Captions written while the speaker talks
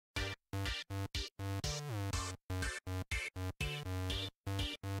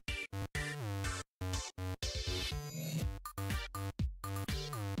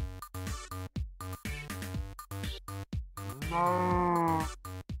Hello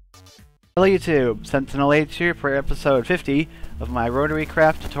YouTube, SentinalhMC here for episode 50 of my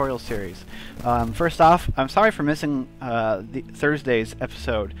RotaryCraft tutorial series. First off, I'm sorry for missing the Thursday's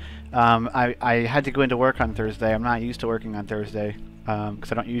episode. I had to go into work on Thursday. I'm not used to working on Thursday because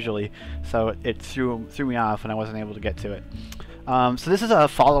I don't usually, so it threw me off and I wasn't able to get to it. So this is a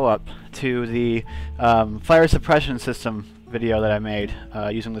follow-up to the Fire Suppression system video that I made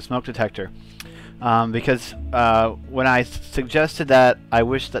using the Smoke Detector. Because when I suggested that I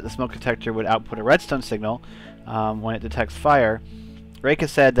wish that the smoke detector would output a redstone signal when it detects fire, Reika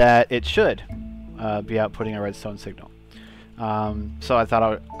said that it should be outputting a redstone signal. So I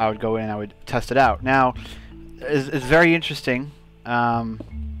thought I would go in and I would test it out. Now, it's very interesting.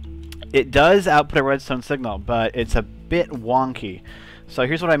 It does output a redstone signal, but it's a bit wonky. So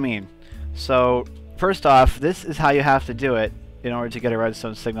here's what I mean. So first off, this is how you have to do it in order to get a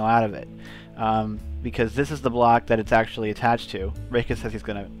redstone signal out of it. Because this is the block that it's actually attached to. Reika says he's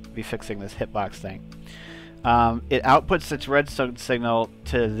going to be fixing this hitbox thing. It outputs its redstone signal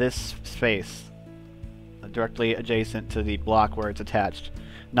to this space, directly adjacent to the block where it's attached,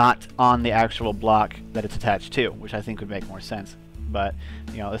 not on the actual block that it's attached to, which I think would make more sense. But,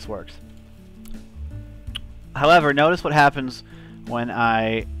 you know, this works. However, notice what happens when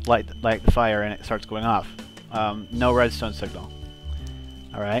I light the fire and it starts going off. No redstone signal.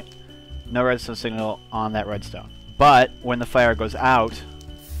 Alright? No redstone signal on that redstone. But when the fire goes out,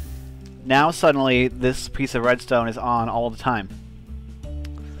 now suddenly this piece of redstone is on all the time.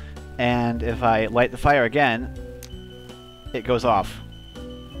 And if I light the fire again, it goes off.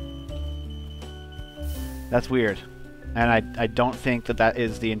 That's weird. And I don't think that that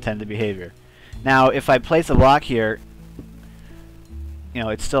is the intended behavior. Now, if I place a block here, you know,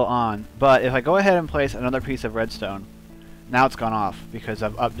 it's still on. But if I go ahead and place another piece of redstone, now it's gone off because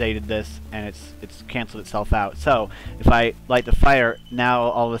I've updated this and it's canceled itself out. So if I light the fire, now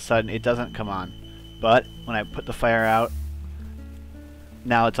all of a sudden it doesn't come on. But when I put the fire out,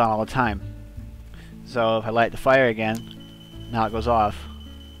 now it's on all the time. So if I light the fire again, now it goes off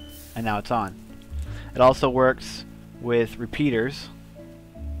and now it's on. It also works with repeaters.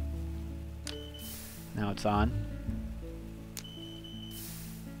 Now it's on.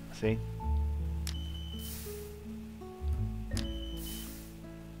 See?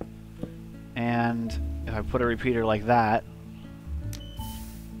 And if I put a repeater like that,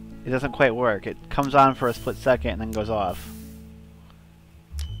 it doesn't quite work. It comes on for a split second and then goes off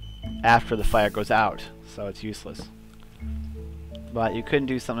after the fire goes out, so it's useless. But you can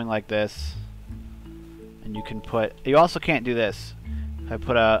do something like this, and you can put... You also can't do this. If I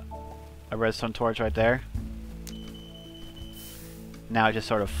put a redstone torch right there, now it just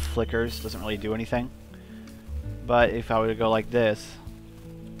sort of flickers, doesn't really do anything. But if I were to go like this,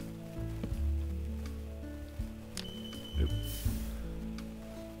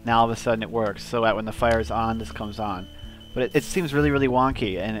 now all of a sudden it works, so that when the fire is on, this comes on. But it seems really, really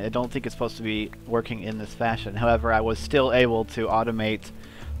wonky, and I don't think it's supposed to be working in this fashion. However, I was still able to automate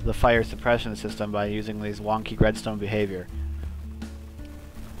the fire suppression system by using these wonky redstone behavior.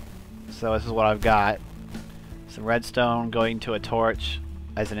 So this is what I've got. Some redstone going to a torch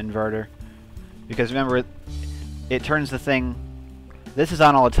as an inverter. Because remember, it turns the thing... This is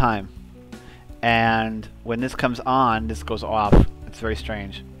on all the time. And when this comes on, this goes off. It's very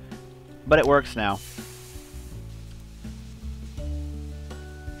strange. But it works now.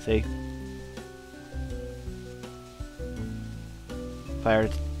 See? Fire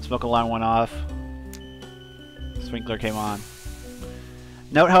smoke alarm went off. Sprinkler came on.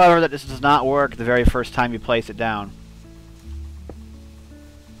 Note, however, that this does not work the very first time you place it down.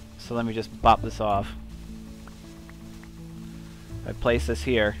 So let me just pop this off. If I place this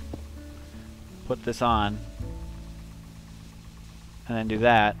here, put this on, and then do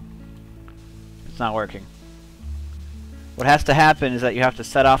that, it's not working. What has to happen is that you have to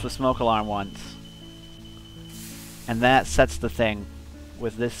set off the smoke alarm once, and that sets the thing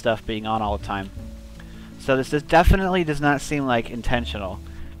with this stuff being on all the time. So this definitely does not seem like intentional,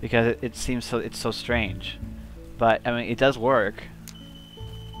 because it seems so, it's so strange. But I mean, it does work.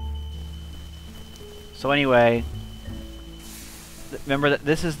 So anyway, remember that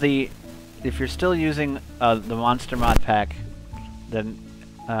this is the... If you're still using the Monster Mod Pack, then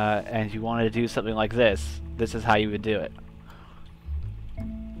and you wanted to do something like this, this is how you would do it.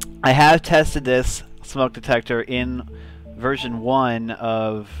 I have tested this smoke detector in version 1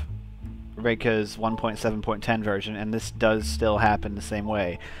 of Reika's 1.7.10 version, and this does still happen the same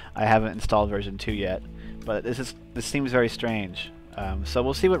way. I haven't installed version 2 yet, but this seems very strange. So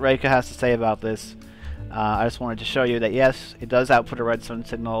we'll see what Reika has to say about this. I just wanted to show you that yes, it does output a redstone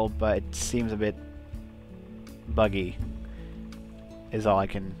signal, but it seems a bit buggy. is all I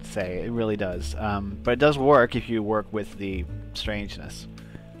can say. It really does. But it does work if you work with the strangeness.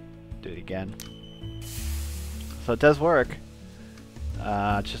 Do it again. So it does work.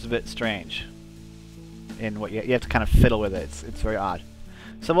 It's just a bit strange. In what you have to kind of fiddle with it. It's very odd.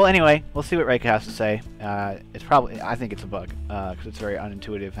 So well, anyway, we'll see what Reika has to say. It's probably, I think it's a bug because it's very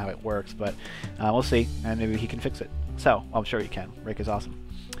unintuitive how it works. But we'll see, and maybe he can fix it. So I'm sure he can. Reika's awesome.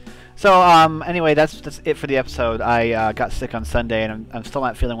 So anyway, that's it for the episode. I got sick on Sunday, and I'm still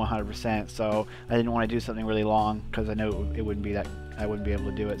not feeling 100%. So I didn't want to do something really long because I knew it wouldn't be that I wouldn't be able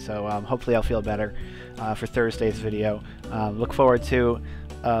to do it. So hopefully I'll feel better for Thursday's video. Look forward to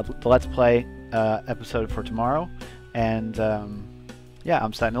the Let's Play episode for tomorrow. And yeah,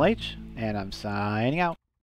 I'm SentinalH, and I'm signing out.